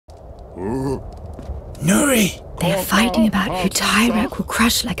Nuri! They are fighting about who Tyrak will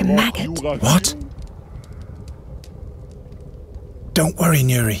crush like a maggot. What? Don't worry,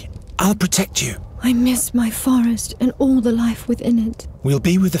 Nuri. I'll protect you. I miss my forest and all the life within it. We'll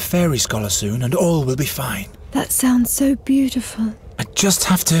be with the fairy scholar soon and all will be fine. That sounds so beautiful. I just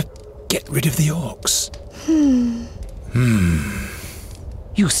have to get rid of the orcs.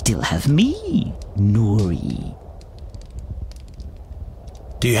 You still have me, Nuri.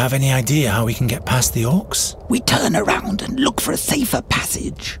 Do you have any idea how we can get past the orcs? We turn around and look for a safer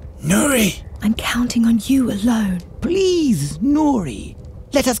passage. Nuri! I'm counting on you alone. Please, Nuri,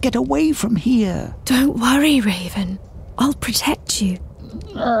 let us get away from here. Don't worry, Raven. I'll protect you.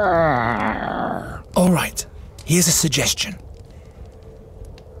 All right, here's a suggestion.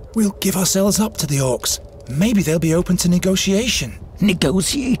 We'll give ourselves up to the orcs. Maybe they'll be open to negotiation.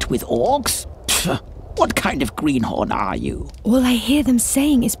 Negotiate with orcs? Pfft, what kind of greenhorn are you? All I hear them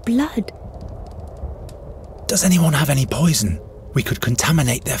saying is blood. Does anyone have any poison? We could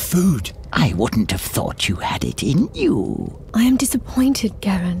contaminate their food. I wouldn't have thought you had it in you. I am disappointed,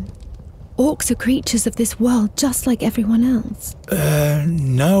 Garen. Orcs are creatures of this world just like everyone else.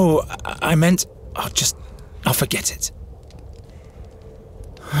 No, I meant... I'll forget it.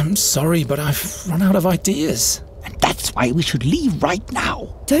 I'm sorry, but I've run out of ideas. And that's why we should leave right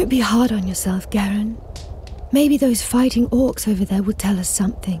now. Don't be hard on yourself, Garen. Maybe those fighting orcs over there will tell us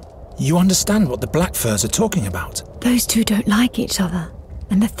something. You understand what the Black Furs are talking about? Those two don't like each other,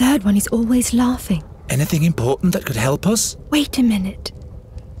 and the third one is always laughing. Anything important that could help us? Wait a minute.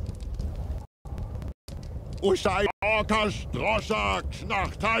 It's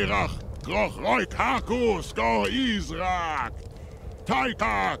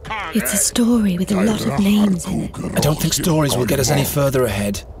a story with a lot of names in it. I don't think stories will get us any further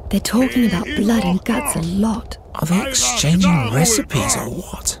ahead. They're talking about blood and guts a lot. Are they exchanging recipes or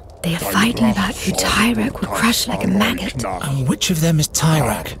what? They are fighting about who Tyrak will crush like a maggot. And which of them is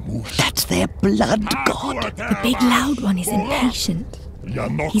Tyrak? That's their blood god. The big loud one is impatient.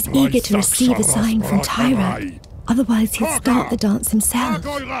 He's eager to receive a sign from Tyrak. Otherwise he'll start the dance himself.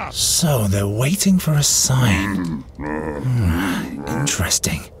 So they're waiting for a sign.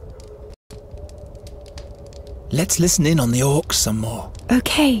 Interesting. Let's listen in on the orcs some more.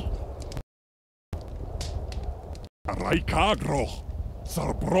 Okay.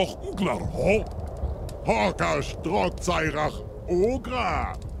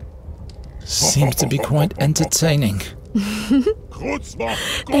 Seems to be quite entertaining.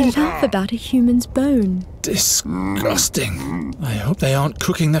 They laugh about a human's bone. Disgusting. I hope they aren't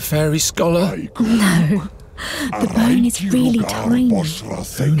cooking the fairy scholar. No. The bone is really tiny.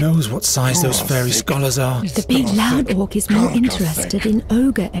 Who knows what size those fairy scholars are? The big loud orc is more interested in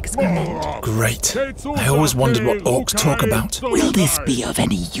ogre excrement. Great. I always wondered what orcs talk about. Will this be of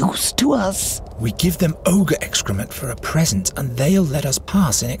any use to us? We give them ogre excrement for a present and they'll let us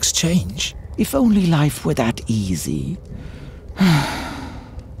pass in exchange. If only life were that easy.